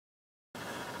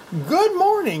Good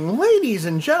morning, ladies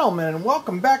and gentlemen, and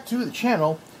welcome back to the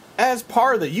channel. As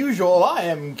per the usual, I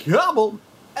am Gobble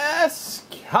S.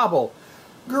 Gobble.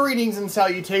 Greetings and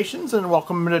salutations, and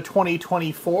welcome to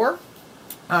 2024.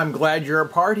 I'm glad you're a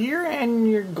part here, and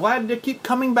you're glad to keep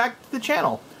coming back to the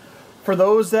channel. For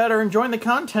those that are enjoying the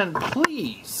content,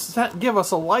 please give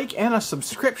us a like and a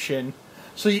subscription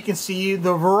so you can see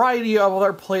the variety of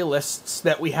other playlists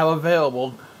that we have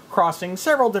available, crossing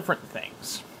several different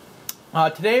things.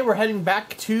 Today we're heading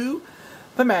back to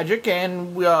the Magic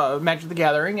and Magic the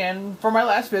Gathering, and for my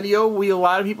last video, a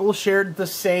lot of people shared the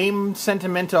same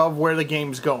sentiment of where the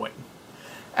game's going.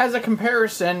 As a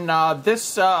comparison,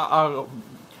 this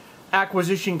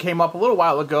acquisition came up a little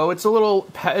while ago. It's a little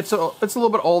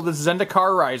bit old. It's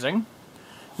Zendikar Rising.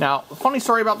 Now, funny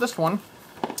story about this one.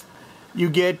 You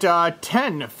get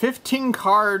 15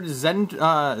 card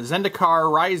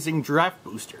Zendikar Rising draft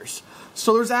boosters.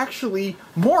 So there's actually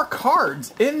more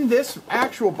cards in this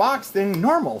actual box than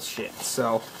normal shit.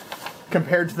 So,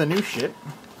 compared to the new shit.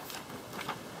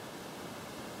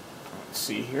 Let's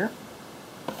see here.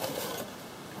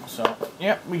 So,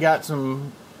 yep, we got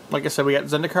some, like I said, we got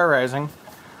Zendikar Rising.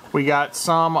 We got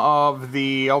some of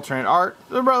the alternate art.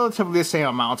 They're relatively the same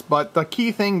amounts, but the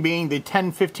key thing being the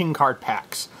 10-15 card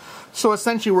packs. So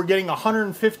essentially we're getting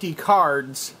 150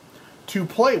 cards to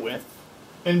play with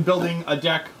in building a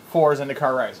deck for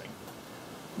Zendikar Rising.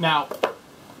 Now,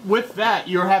 with that,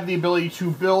 you have the ability to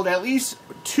build at least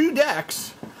 2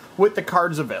 decks with the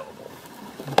cards available.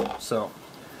 So,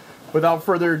 without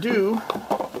further ado,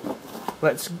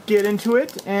 let's get into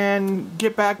it and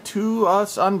get back to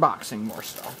us unboxing more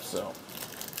stuff.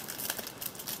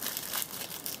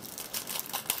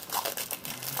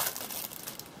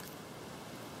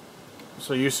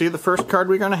 So you see the first card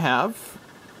we're going to have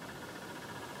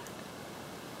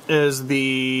is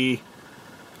the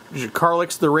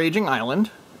Karlix the Raging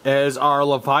Island, as our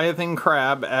Leviathan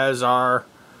Crab, as our...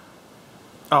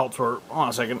 hold on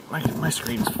a second, my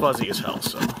screen's fuzzy as hell,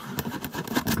 so...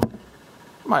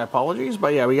 my apologies,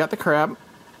 but yeah, we got the crab,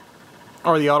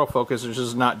 or the autofocus is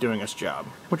just not doing its job,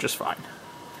 which is fine.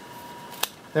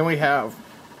 Then we have,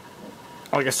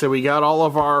 like I said, we got all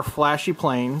of our flashy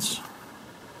planes.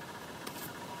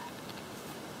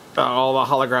 All the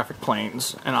holographic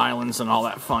planes and islands and all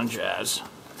that fun jazz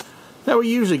that we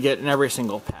usually get in every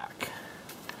single pack.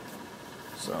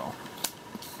 So,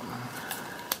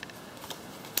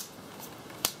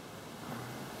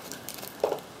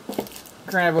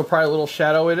 granted, probably a little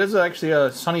shadow. It is actually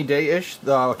a sunny day-ish.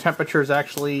 The temperature is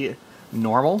actually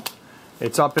normal.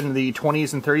 It's up in the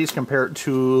 20s and 30s compared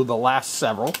to the last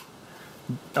several.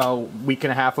 A week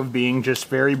and a half of being just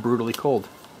very brutally cold.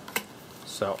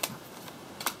 So,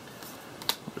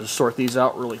 just sort these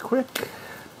out really quick.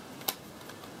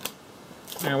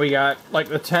 And we got like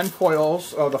the 10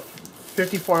 foils, the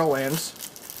 50 foil lands.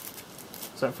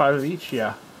 Is that 5 of each?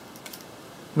 Yeah.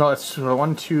 No, that's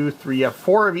 1, 2, 3, yeah,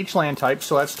 4 of each land type,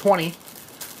 so that's 20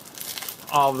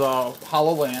 of the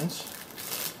hollow lands.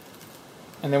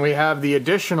 And then we have the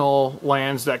additional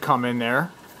lands that come in there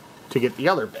to get the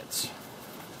other bits.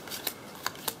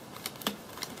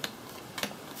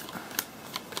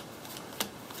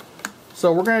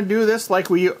 So we're gonna do this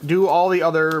like we do all the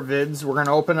other vids. You're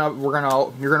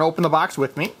gonna open the box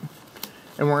with me,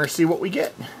 and we're gonna see what we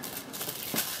get.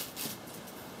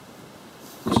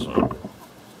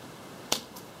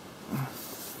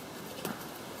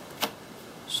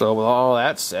 So with all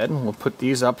that said, we'll put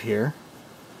these up here.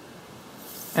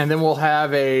 And then we'll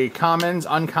have a commons,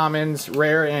 uncommons,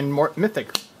 rare, and more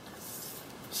mythic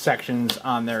sections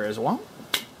on there as well.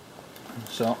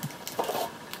 So,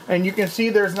 and you can see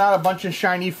there's not a bunch of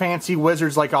shiny fancy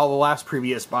wizards like all the last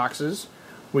previous boxes.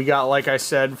 We got, like I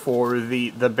said, for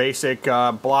the basic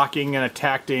blocking and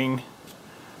attacking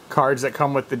cards that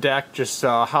come with the deck, just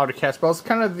how to cast spells.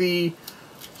 Kind of the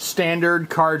standard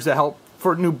cards that help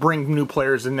bring new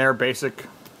players in their basic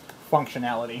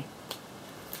functionality.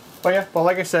 But yeah,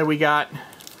 like I said, we got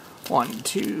 1,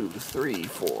 2, 3,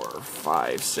 4,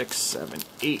 5, 6, 7,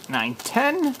 8, 9,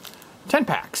 10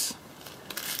 packs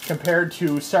compared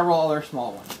to several other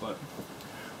small ones. But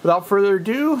without further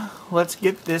ado, let's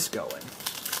get this going.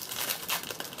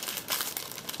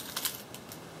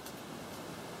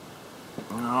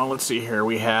 Let's see here.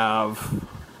 We have...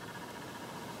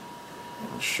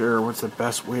 not sure what's the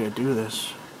best way to do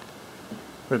this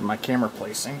with my camera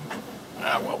placing.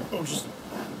 Well, we'll just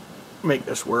make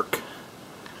this work.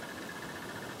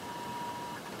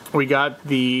 We got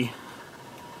the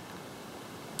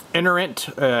Indorant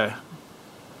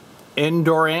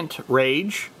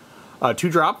Rage,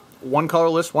 2-drop, 1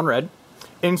 colorless, 1 red.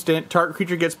 Instant, target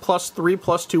creature gets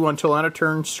 +3/+2 until end of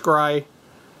turn. Scry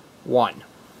 1.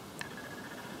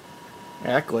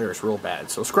 Yeah, that glare is real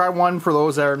bad. So Scry 1, for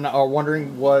those that are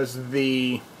wondering, was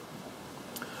the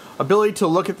ability to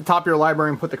look at the top of your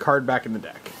library and put the card back in the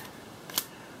deck.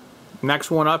 Next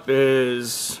one up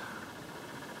is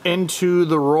Into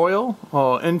the Royal.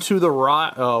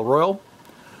 Royal.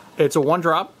 It's a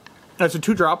 1-drop. It's a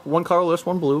 2-drop. 1 colorless,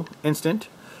 1 blue. Instant.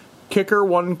 Kicker,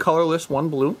 1 colorless, 1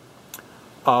 blue.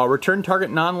 Return target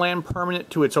non-land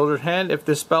permanent to its owner's hand. If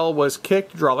this spell was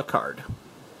kicked, draw the card.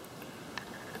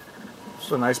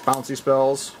 So nice bouncy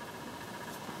spells.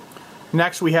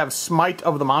 Next we have Smite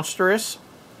of the Monstrous.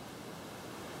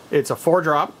 It's a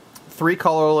 4-drop, 3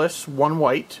 colorless, 1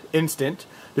 white, instant.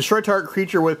 Destroy target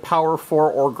creature with power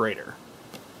 4 or greater.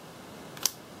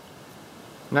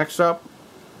 Next up,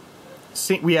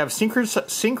 we have Synchronized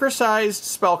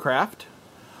Spellcraft.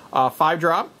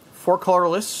 5-drop, 4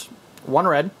 colorless, 1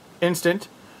 red, instant.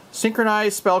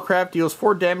 Synchronized Spellcraft deals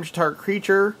 4 damage to target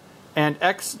creature and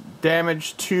X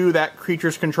damage to that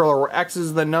creature's controller, where X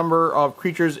is the number of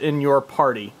creatures in your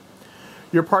party.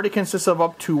 Your party consists of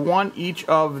up to 1 each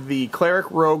of the Cleric,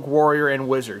 Rogue, Warrior, and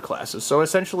Wizard classes. So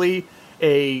essentially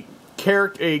a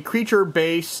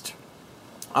creature-based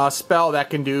spell that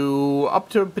can do up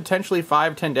to potentially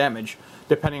 5-10 damage,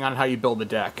 depending on how you build the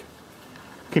deck.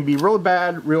 Can be real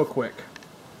bad real quick.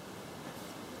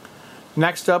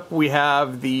 Next up we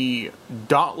have the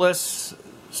Dauntless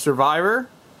Survivor.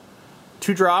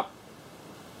 2-drop,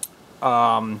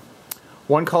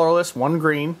 1 colorless, 1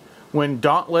 green. When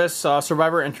Dauntless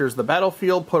Survivor enters the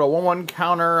battlefield, put a 1/1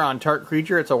 counter on target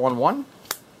creature. It's a 1/1.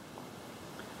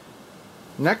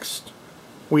 Next,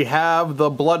 we have the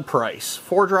Blood Price.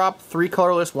 4-drop, 3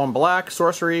 colorless, 1 black.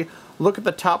 Sorcery. Look at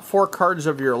the top 4 cards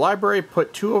of your library.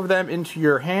 Put 2 of them into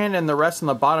your hand and the rest in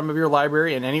the bottom of your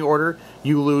library. In any order,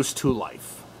 you lose 2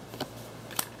 life.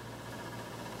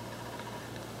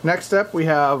 Next up, we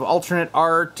have Alternate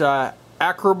Art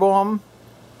Acroboam.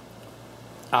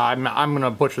 I'm going to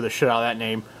butcher the shit out of that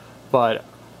name. But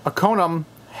Aconum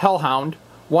Hellhound.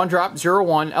 1-drop,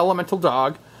 0/1, Elemental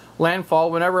Dog.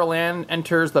 Landfall. Whenever a land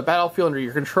enters the battlefield under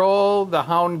your control, the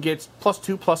Hound gets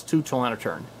 +2/+2 till end of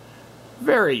turn.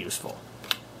 Very useful.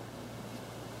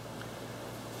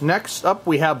 Next up,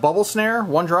 we have Bubble Snare.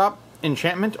 1-drop,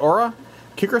 Enchantment, Aura.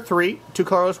 Kicker 3, 2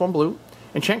 colorless, 1 blue.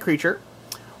 Enchant creature.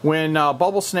 When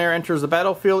Bubble Snare enters the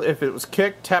battlefield, if it was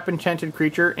kicked, tap enchanted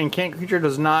creature. Enchanted creature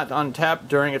does not untap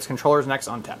during its controller's next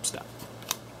untap step.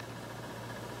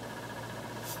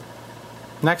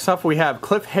 Next up, we have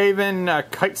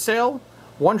Cliffhaven Kite Sail.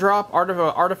 1-drop,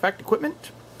 artifact equipment.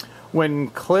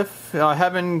 When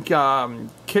Cliffhaven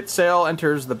Kite Sail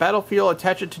enters the battlefield,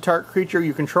 attach it to target creature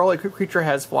you control. A creature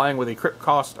has flying with a crit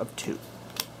cost of 2.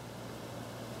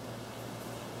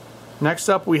 Next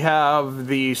up, we have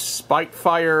the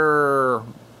Spitefire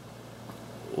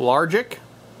Largic.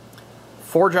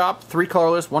 4-drop, 3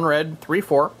 colorless, 1 red,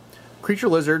 3/4. Creature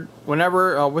Lizard.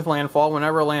 Whenever with landfall,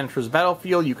 whenever a land enters the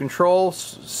battlefield you control,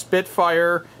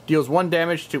 Spitfire deals 1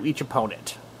 damage to each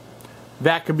opponent.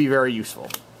 That could be very useful.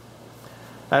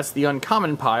 That's the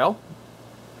uncommon pile.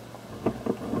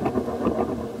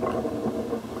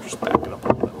 Just back it up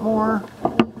a little bit more.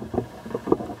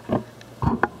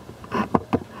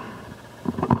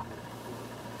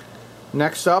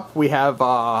 Next up, we have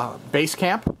Base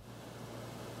Camp.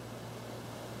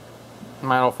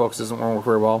 My autofocus isn't working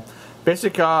very well.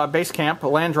 Basic Base Camp, a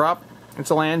land drop. It's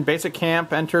a land. Basic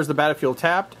Camp enters the battlefield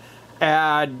tapped.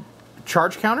 Add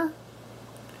charge counter.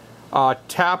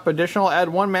 Tap additional, add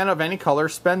 1 mana of any color.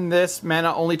 Spend this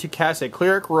mana only to cast a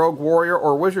Cleric, Rogue, Warrior,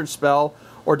 or Wizard spell,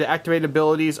 or to activate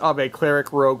abilities of a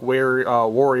Cleric, Rogue,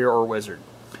 Warrior, or Wizard.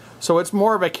 So it's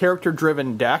more of a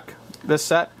character-driven deck, this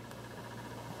set.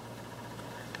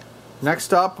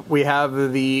 Next up, we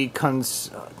have the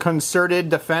Concerted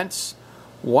Defense.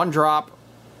 1-drop,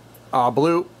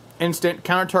 blue, instant,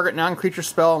 counter target non-creature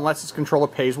spell unless its controller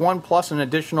pays 1, plus an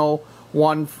additional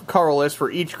 1 colorless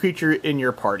for each creature in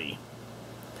your party.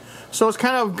 So it's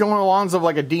kind of going along of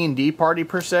like a D&D party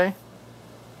per se.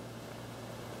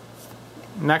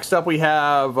 Next up we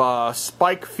have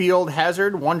Spike Field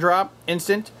Hazard, 1-drop,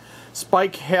 instant.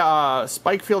 Spike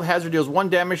Field Hazard deals 1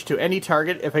 damage to any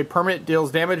target. If a permanent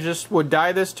deals damage this would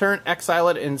die this turn, exile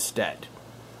it instead.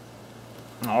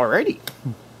 Alrighty.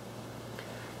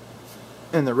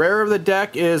 And the rare of the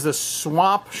deck is the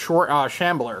Swamp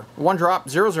Shambler. 1-drop,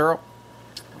 0/0.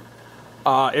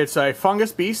 It's a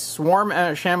fungus beast. Swarm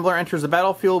Shambler enters the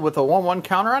battlefield with a 1/1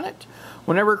 counter on it.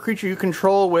 Whenever a creature you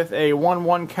control with a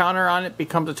 1/1 counter on it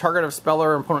becomes a target of spell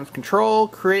or opponent's control,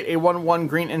 create a 1/1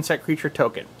 green insect creature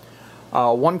token.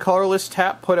 1 colorless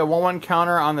tap, put a 1/1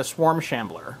 counter on the Swarm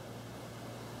Shambler.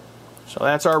 So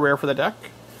that's our rare for the deck.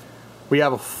 We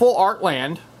have a full art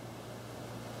land,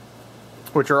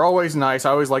 which are always nice.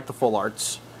 I always like the full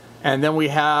arts. And then we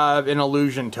have an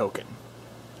illusion token.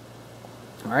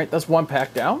 Alright, that's one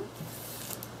pack down.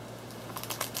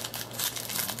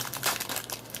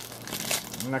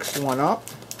 Next one up.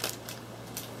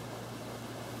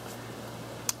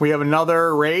 We have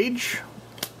another Rage.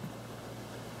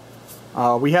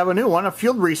 We have a new one, a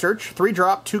Field Research.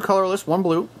 3-drop, 2 colorless, 1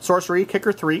 blue. Sorcery,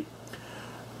 Kicker 3.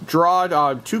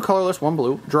 Draw 2 colorless, 1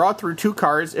 blue. Draw through 2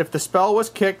 cards. If the spell was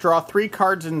kicked, draw 3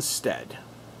 cards instead.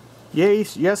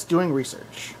 Yes, doing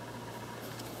research.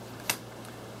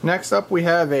 Next up, we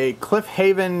have a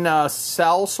Cliffhaven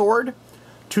Cell Sword.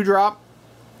 2-drop,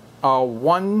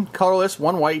 1 colorless,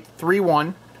 1 white,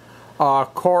 3/1.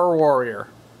 Core Warrior.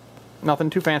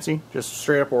 Nothing too fancy, just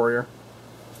straight up warrior.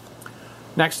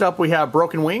 Next up, we have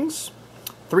Broken Wings.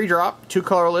 3-drop, 2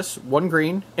 colorless, 1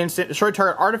 green. Instant, destroy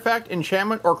target artifact,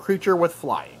 enchantment, or creature with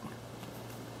flying.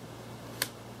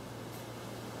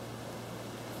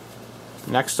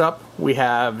 Next up, we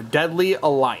have Deadly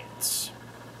Alliance.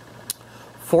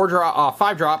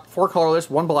 5-drop, 4 colorless,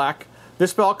 1 black.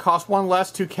 This spell costs 1 less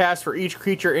to cast for each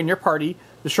creature in your party.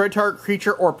 Destroy target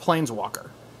creature or planeswalker.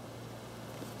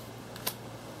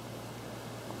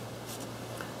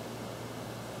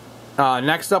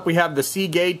 Next up, we have the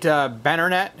Seagate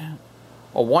Bannernet.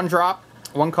 A 1-drop,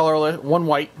 1 colorless, 1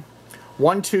 white,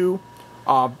 1/2.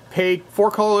 Pay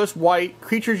 4 colorless white.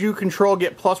 Creatures you control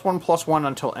get +1/+1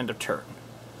 until end of turn.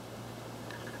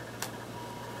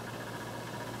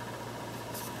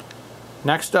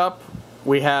 Next up,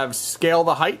 we have Scale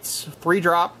the Heights.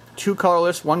 3-drop, 2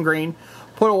 colorless, 1 green.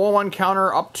 Put a 1/1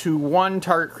 counter up to 1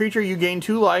 target creature. You gain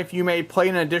 2 life. You may play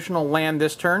an additional land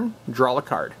this turn. Draw a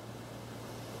card.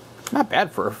 Not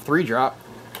bad for a 3-drop.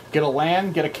 Get a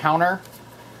land, get a counter,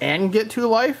 and get 2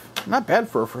 life. Not bad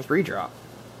for a 3-drop.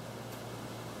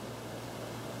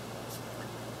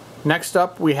 Next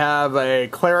up, we have a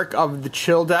Cleric of the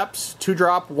Chill Depths.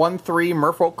 2-drop, 1/3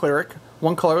 Merfolk Cleric.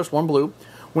 1 colorless, 1 blue.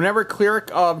 Whenever Cleric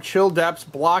of Chill Depths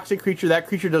blocks a creature, that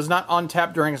creature does not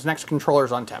untap during its next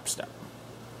controller's untap step.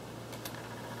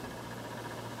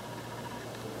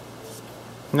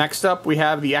 Next up, we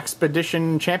have the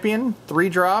Expedition Champion.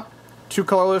 3-drop, 2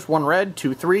 colorless, 1 red,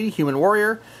 2/3 Human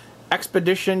Warrior.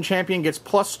 Expedition Champion gets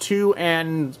 +2,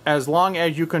 and as long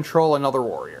as you control another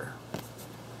warrior.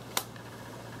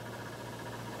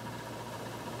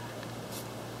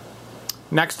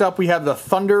 Next up, we have the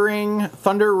Thunder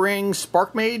Ring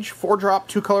Spark Mage. 4-drop,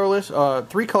 2 colorless,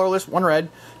 3 colorless, 1 red,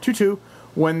 2/2.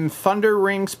 When Thunder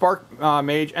Ring Spark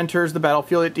Mage enters the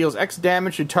battlefield, it deals X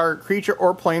damage to target creature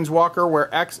or planeswalker, where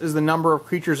X is the number of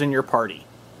creatures in your party.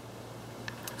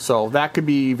 So that could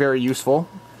be very useful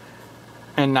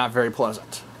and not very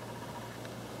pleasant.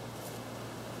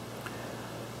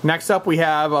 Next up, we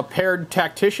have a Paired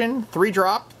Tactician.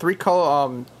 3-drop,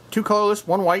 2 colorless,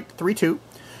 1 white, 3/2.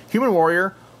 Human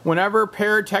Warrior. Whenever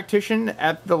Paired Tactician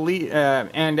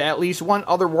and at least 1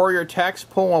 other warrior attacks,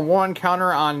 pull a 1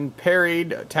 counter on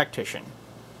Paired Tactician.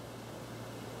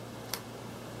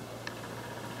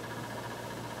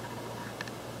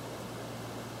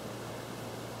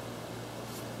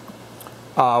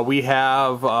 We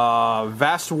have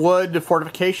Vastwood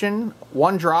Fortification.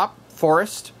 1-drop,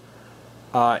 Forest.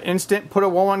 Instant, put a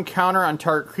 1/1 counter on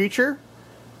target creature.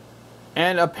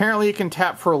 And apparently it can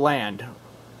tap for land.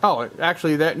 Oh,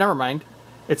 actually, never mind.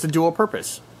 It's a dual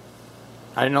purpose.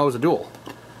 I didn't know it was a dual.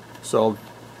 So,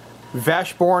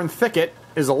 Vashborn Thicket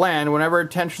is a land. Whenever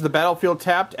it enters the battlefield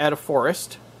tapped, add a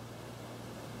forest.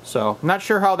 So, not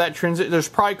sure how that there's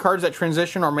probably cards that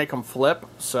transition or make them flip.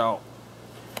 So,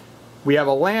 we have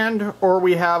a land or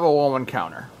we have a 1/1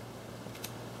 counter.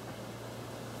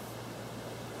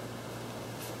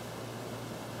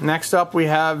 Next up, we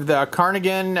have the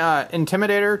Carnigan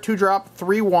Intimidator. 2-drop,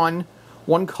 3/1.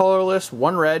 1 colorless,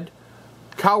 1 red.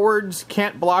 Cowards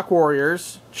can't block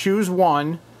warriors. Choose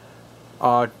 1.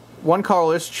 1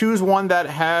 colorless. Choose 1 that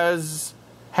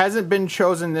hasn't been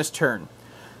chosen this turn.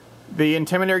 The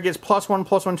Intimidator gets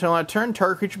 +1/+1 until end of turn.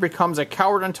 Target creature becomes a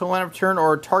coward until end of turn,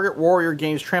 or target warrior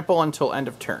gains trample until end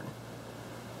of turn.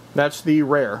 That's the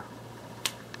rare.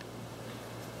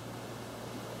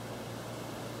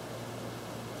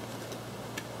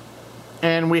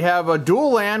 And we have a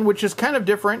dual land, which is kind of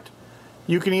different.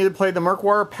 You can either play the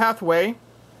Murkwater Pathway,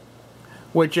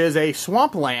 which is a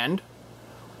swamp land,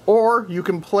 or you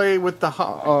can play with the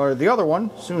other one,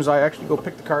 as soon as I actually go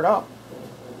pick the card up.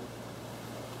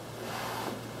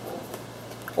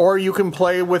 Or you can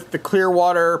play with the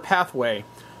Clearwater Pathway.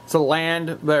 It's a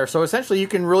land there. So essentially you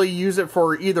can really use it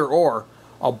for either or,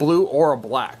 a blue or a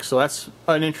black. So that's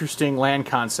an interesting land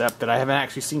concept that I haven't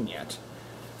actually seen yet.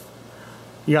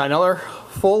 You got another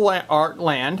full art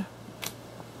land.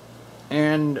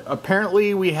 And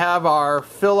apparently we have our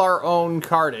fill our own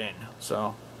card in.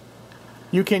 So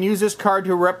you can use this card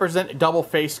to represent a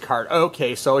double-faced card.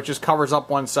 Okay, so it just covers up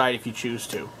one side if you choose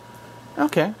to.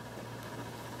 Okay.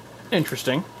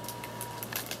 Interesting.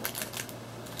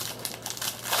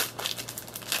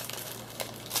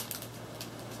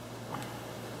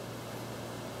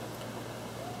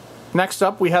 Next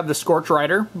up, we have the Scorch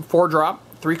Rider, 4-drop,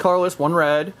 3 colorless, 1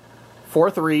 red,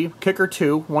 4/3, kicker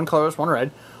 2, 1 colorless, 1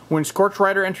 red. When Scorch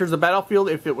Rider enters the battlefield,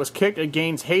 if it was kicked, it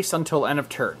gains haste until end of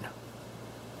turn.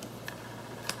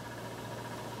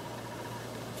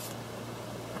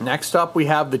 Next up, we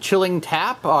have the Chilling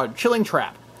Trap.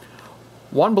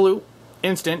 1 blue,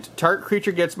 instant. Target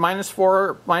creature gets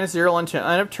 -4, -0 until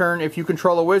end of turn. If you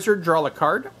control a wizard, draw the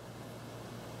card.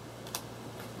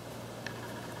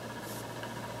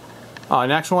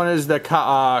 Next one is the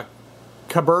Kabura.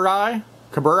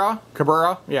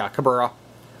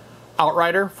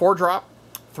 Outrider, 4-drop,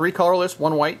 3 colorless,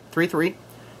 1 white, 3/3.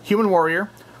 Human Warrior.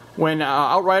 When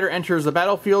Outrider enters the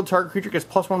battlefield, target creature gets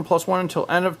 +1/+1 until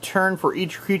end of turn for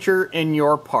each creature in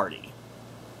your party.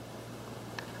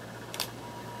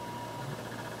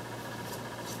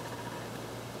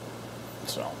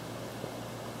 So,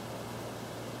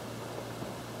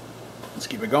 let's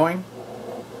keep it going.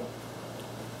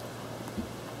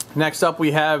 Next up,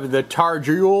 we have the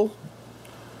Tarjurul.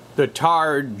 Well,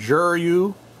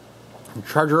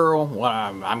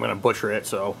 I'm going to butcher it,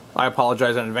 so I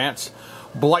apologize in advance.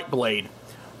 Blightblade.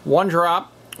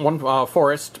 1-drop, 1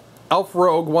 forest. Elf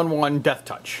Rogue, 1/1, Death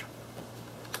Touch.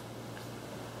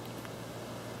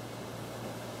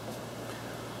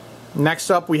 Next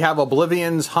up, we have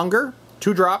Oblivion's Hunger.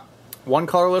 2-drop, 1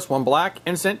 colorless, 1 black,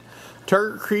 instant.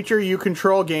 Target creature you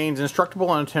control gains indestructible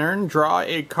on a turn. Draw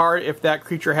a card if that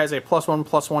creature has a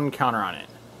 +1/+1 counter on it.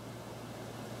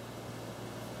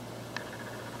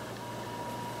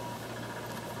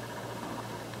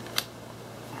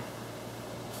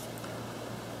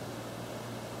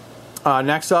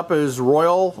 Next up is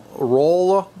Roll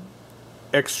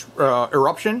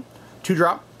Eruption.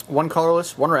 2-drop, 1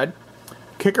 colorless, 1 red.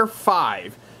 Kicker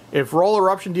 5. If Roll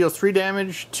Eruption deals 3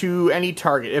 damage to any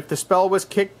target. If the spell was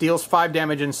kicked, deals 5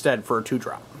 damage instead for a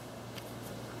 2-drop.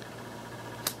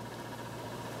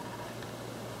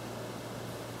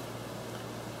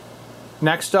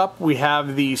 Next up, we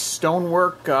have the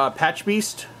Stonework Patch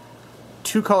Beast.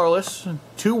 2 colorless,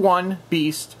 2/1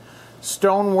 beast.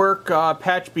 Stonework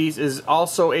Patch Beast is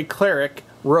also a cleric,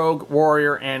 rogue,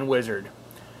 warrior, and wizard.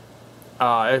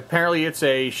 Apparently, it's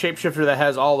a shapeshifter that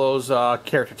has all those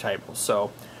character types.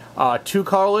 So, 2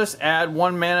 colorless, add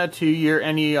 1 mana to your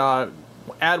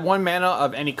add 1 mana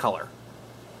of any color.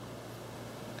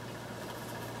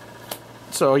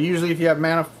 So usually, if you have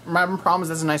mana problems,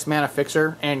 that's a nice mana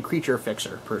fixer and creature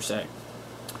fixer per se.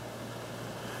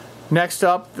 Next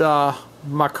up, the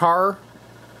Malker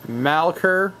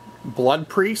Blood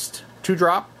Priest,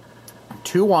 2-drop,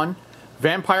 2/1,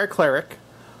 Vampire Cleric.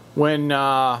 When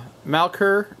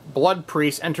Malker Blood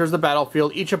Priest enters the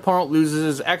battlefield, each opponent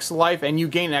loses X life and you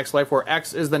gain X life, where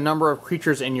X is the number of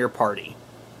creatures in your party.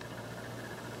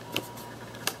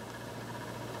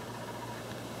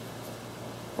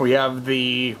 We have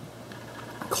the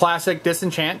classic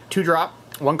Disenchant, 2-drop,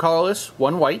 1 colorless,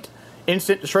 1 white,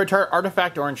 instant, destroy target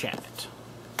artifact or enchantment.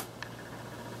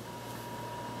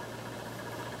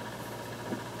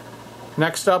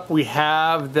 Next up, we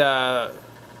have the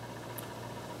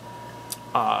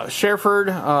Shepherd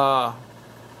of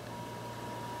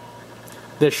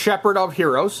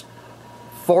Heroes.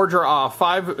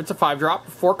 It's a 5-drop,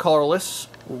 4 colorless,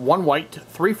 1 white,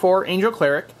 3/4, Angel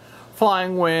Cleric.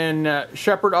 Flying. When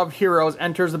Shepherd of Heroes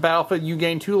enters the battlefield, you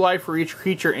gain 2 life for each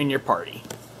creature in your party.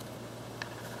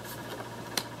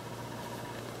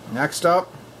 Next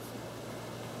up,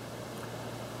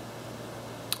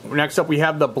 we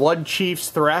have the Blood Chief's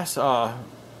Thirst,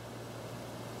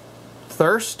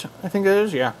 I think it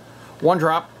is, yeah.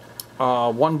 1-drop,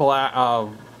 1 black,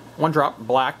 1-drop,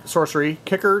 black, sorcery,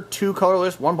 kicker, 2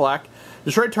 colorless, 1 black.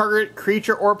 Destroy target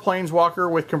creature or planeswalker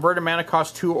with converted mana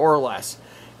cost 2 or less.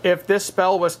 If this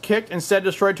spell was kicked, instead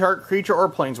destroy target creature or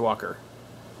planeswalker.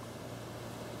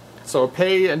 So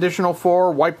pay additional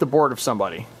 4, wipe the board of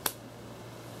somebody.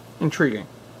 Intriguing.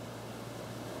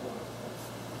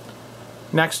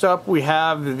 Next up, we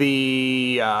have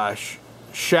the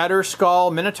Shatter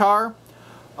Skull Minotaur.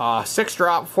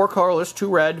 6-drop, 4 colorless, 2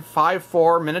 red,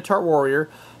 5/4 Minotaur Warrior.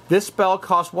 This spell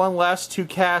costs 1 less to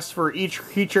cast for each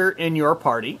creature in your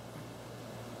party.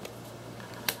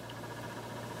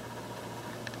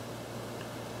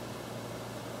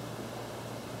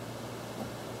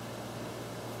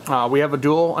 We have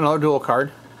another dual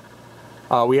card.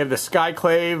 We have the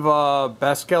Skyclave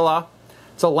Bascula.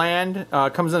 It's a land,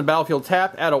 comes in the battlefield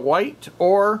tap, add a white,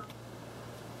 or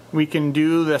we can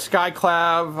do the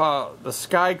Skyclave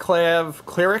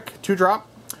Cleric, 2-drop,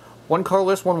 1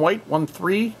 colorless, 1 white,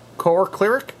 1/3 core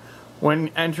Cleric. When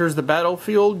enters the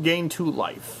battlefield, gain 2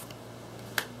 life.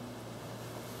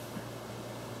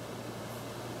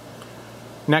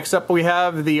 Next up, we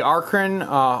have the Arcan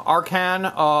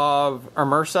of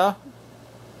Immersa,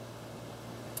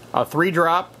 a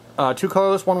 3-drop, 2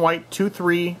 colorless, 1 white,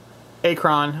 2/3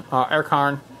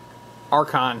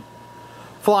 Archon.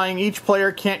 Flying, each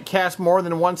player can't cast more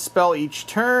than 1 spell each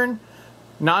turn.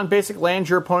 Non-basic lands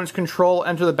your opponents control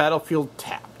enter the battlefield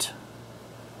tapped.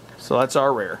 So that's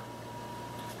our rare.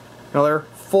 Another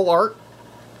full art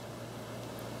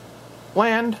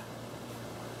land.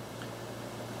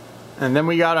 And then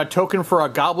we got a token for a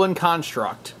Goblin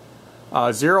Construct.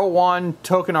 0/1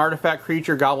 token artifact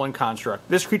creature Goblin Construct.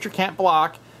 This creature can't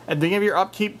block. At the beginning of your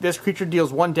upkeep, this creature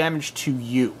deals 1 damage to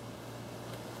you.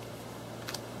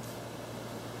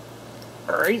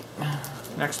 Alright,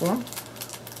 next one.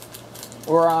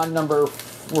 We're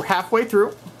halfway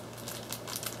through.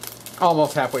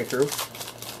 Almost halfway through.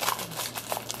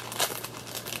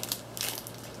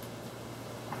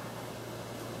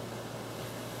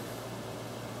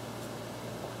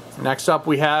 Next up,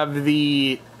 we have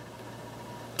the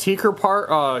Tinker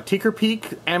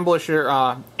Peak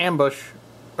Ambusher,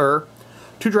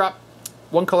 2-drop,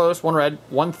 1 colorless, 1 red,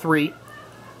 1/3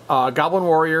 Goblin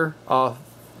Warrior.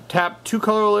 Tap 2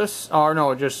 colorless, or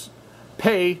no, just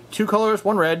pay 2 colorless,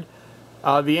 1 red.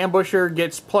 The Ambusher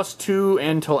gets +2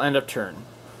 until end of turn.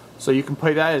 So you can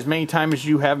play that as many times as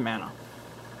you have mana.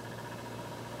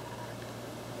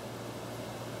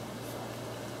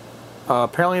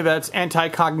 Apparently that's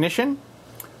Anti-Cognition.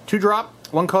 2-drop,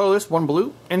 1 colorless, 1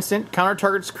 blue. Instant, counter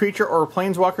targets creature or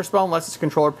planeswalker spell unless its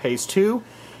controller pays 2.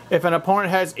 If an opponent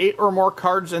has 8 or more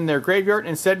cards in their graveyard,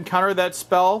 instead counter that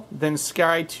spell, then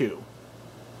scry 2.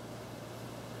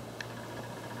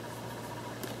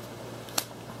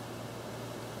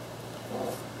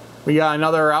 We got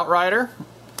another Outrider.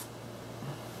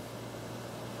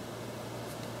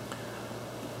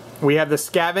 We have the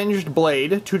Scavenged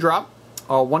Blade, 2-drop,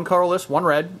 1 colorless, 1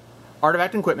 red,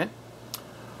 artifact and equipment.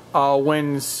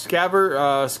 When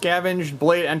Scavenged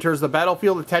Blade enters the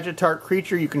battlefield, attach a target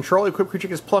creature you control. Equipped creature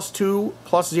gets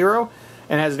 +2/+0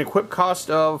 and has an equip cost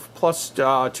of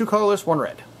 +2 colorless, 1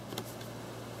 red.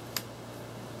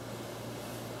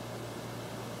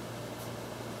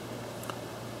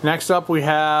 Next up, we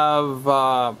have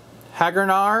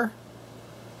Hagnar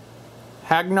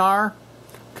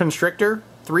Constrictor,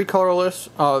 3 colorless,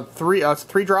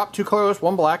 3-drop, 2 colorless,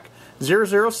 1 black,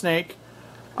 0/0 snake.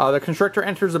 The Constrictor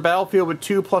enters the battlefield with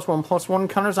 2 +1/+1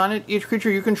 counters on it. Each creature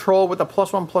you control with a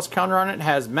 +1/+ counter on it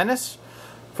has Menace.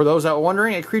 For those that are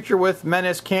wondering, a creature with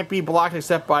Menace can't be blocked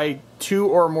except by 2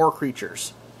 or more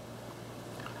creatures.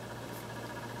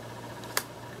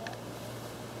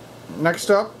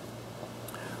 Next up,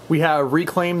 we have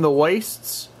Reclaim the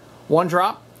Wastes,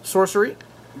 1-drop, sorcery,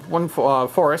 1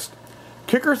 forest.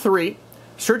 Kicker 3,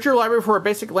 search your library for a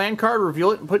basic land card,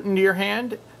 reveal it and put it into your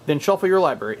hand, then shuffle your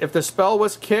library. If the spell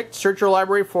was kicked, search your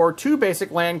library for 2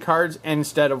 basic land cards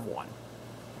instead of 1.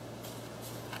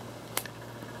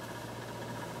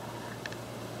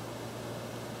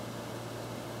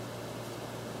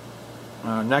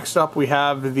 Next up, we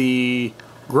have the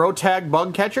Grotag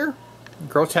Bug Catcher.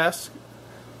 Grotag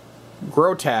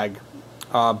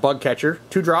Bug Catcher,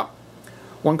 2-drop,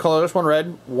 1 colorless, 1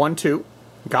 red, 1/2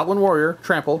 Goblin Warrior,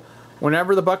 trample.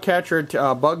 Whenever the bug catcher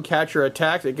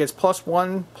attacks, it gets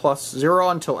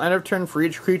 +1/+0 until end of turn for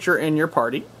each creature in your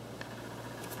party.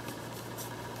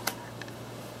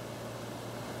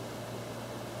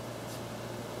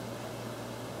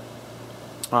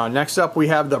 Next up, we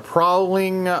have the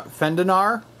Prowling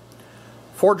Fendinar,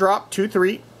 4-drop,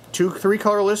 2/3, 2/3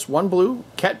 colorless, 1 blue,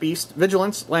 Cat Beast,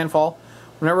 Vigilance, landfall.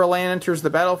 Whenever a land enters the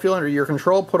battlefield under your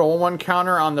control, put a 1/1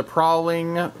 counter on the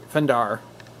Prowling Fendar.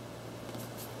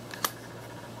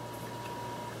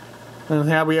 And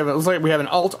it looks like we have an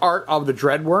alt art of the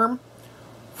Dreadworm.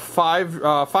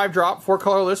 5-drop, 4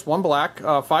 colorless, 1 black,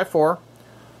 5/4.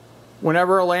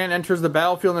 Whenever a land enters the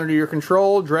battlefield under your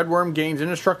control, Dreadworm gains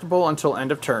indestructible until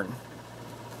end of turn.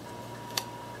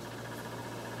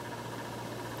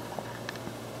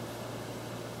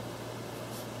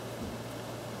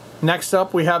 Next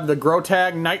up, we have the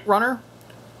Grotag Night Runner.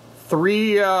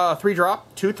 3-drop,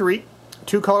 2/3,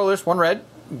 2 colorless, 1 red,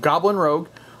 Goblin Rogue.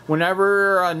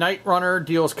 Whenever a Night Runner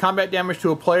deals combat damage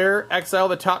to a player, exile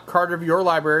the top card of your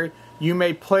library. You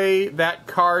may play that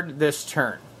card this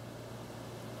turn.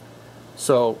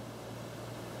 So,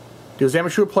 deals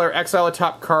damage to a player, exile a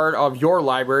top card of your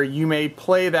library. You may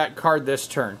play that card this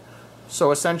turn.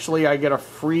 So essentially I get a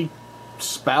free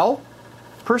spell,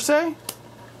 per se.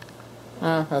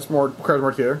 That's more cards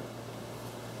more together.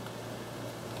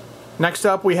 Next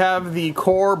up we have the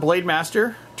Core Blade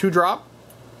Master, 2-drop.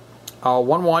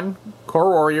 1/1, Core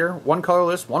Warrior, 1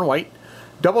 colorless, 1 white.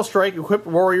 Double strike, equipped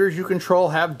warriors you control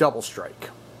have double strike.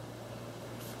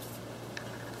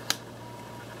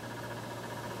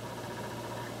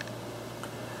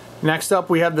 Next up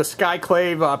we have the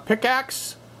Skyclave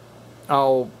Pickaxe.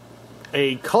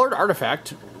 A colored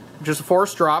artifact, just a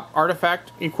forest drop,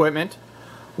 artifact equipment.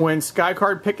 When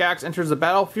Skycard Pickaxe enters the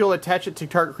battlefield, attach it to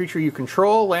target creature you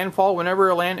control. Landfall, whenever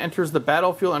a land enters the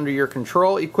battlefield under your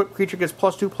control, equipped creature gets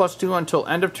 +2/+2 until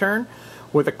end of turn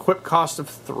with equip cost of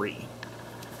 3.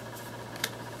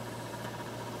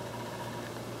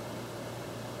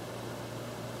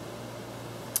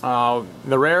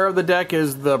 The rare of the deck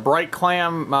is the Bright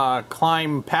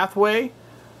Climb Pathway,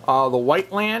 the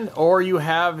White Land, or you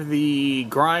have the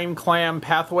Grime Clam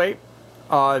Pathway,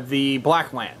 the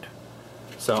Black Land.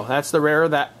 So that's the rare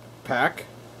of that pack.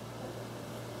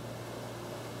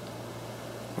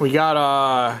 We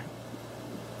got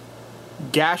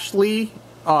Gashly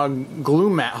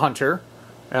Gloom Hunter.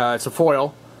 It's a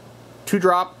foil.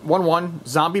 2-drop, 1/1,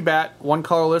 Zombie Bat, 1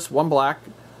 colorless, 1 black.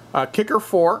 Kicker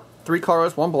 4, 3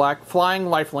 colorless, 1 black. Flying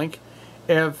Lifelink.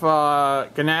 If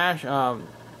Ganache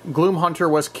Gloom Hunter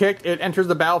was kicked, it enters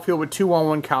the battlefield with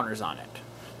 2/1/1 counters on it.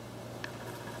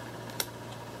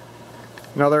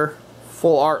 Another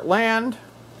full art land,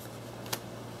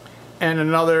 and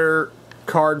another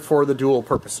card for the dual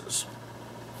purposes.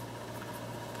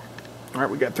 Alright,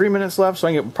 we got 3 minutes left, so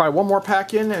I can get probably one more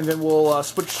pack in, and then we'll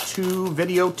switch to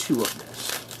video 2 of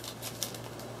this.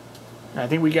 I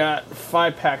think we got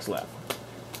 5 packs left.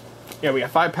 Yeah, we got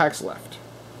 5 packs left.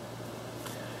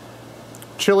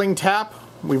 Chilling Tap,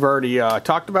 we've already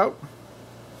talked about.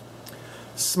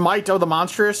 Smite of the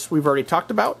Monstrous, we've already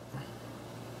talked about.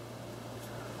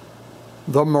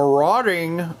 The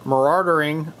Marauding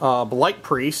Blight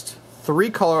Priest,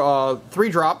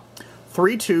 3-drop,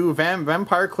 3/2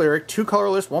 Vampire Cleric, 2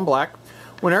 colorless, 1 black.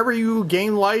 Whenever you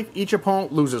gain life, each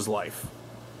opponent loses life.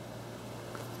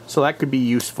 So that could be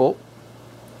useful.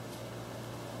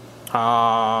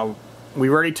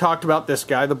 We've already talked about this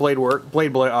guy, the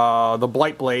the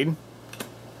Blight Blade.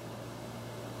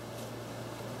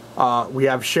 We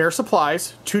have Share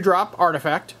Supplies, 2-drop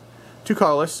artifact, 2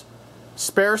 colorless.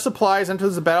 Spare Supplies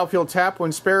enters the battlefield tap.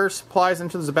 When Spare Supplies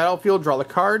enters the battlefield, draw the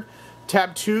card.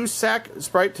 Tap 2, sack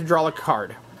Sprite to draw a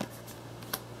card.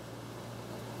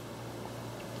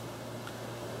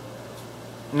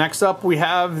 Next up we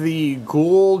have the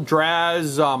Ghoul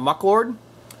Draz Mucklord.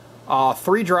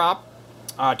 3-drop,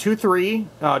 2/3,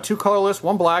 2 colorless,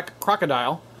 1 black,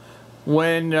 Crocodile.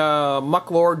 When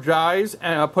Mucklord dies,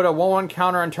 put a 1/1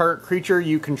 counter on target creature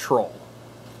you control.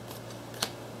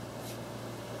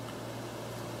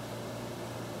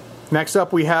 Next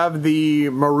up we have the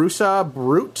Marusa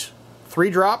Brute,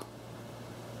 3-drop,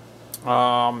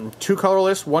 2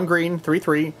 colorless, 1 green,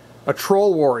 3/3, a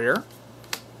Troll Warrior.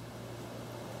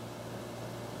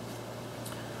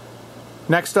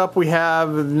 Next up we have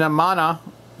Namana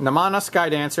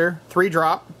Skydancer,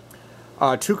 3-drop,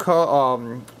 2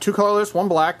 colorless, 1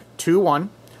 black, 2/1.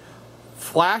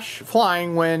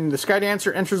 Flying, when the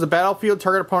Skydancer enters the battlefield,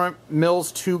 target opponent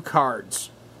mills 2 cards.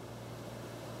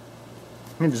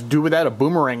 You can just do with that a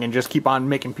boomerang and just keep on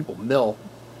making people mill.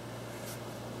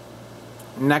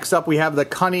 Next up we have the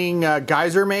Cunning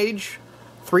Geyser Mage,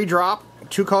 3-drop,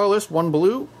 2 colorless, 1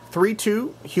 blue,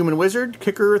 3/2 Human Wizard,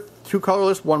 Kicker 2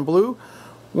 colorless, 1 blue.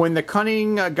 When the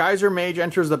Cunning Geyser Mage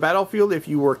enters the battlefield, if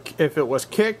it was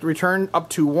kicked, return up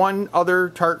to 1 other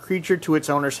target creature to its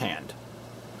owner's hand.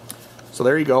 So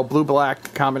there you go,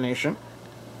 blue-black combination.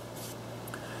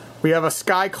 We have a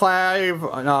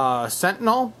Skyclave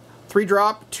Sentinel,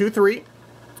 3-drop, 2/3,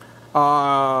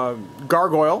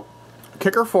 Gargoyle,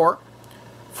 Kicker 4,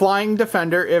 Flying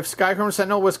Defender. If Skyclave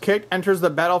Sentinel was kicked, enters the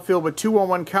battlefield with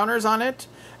 2/1/1 counters on it.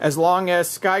 As long as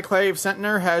Skyclave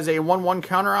Sentinel has a 1/1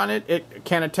 counter on it, it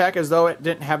can attack as though it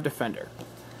didn't have Defender.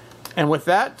 And with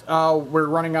that, we're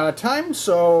running out of time,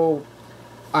 so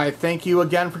I thank you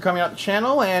again for coming out to the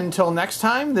channel. And until next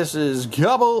time, this is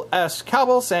Gobble S.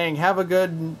 Cowbell saying have a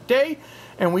good day,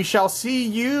 and we shall see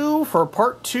you for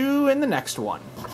part 2 in the next one.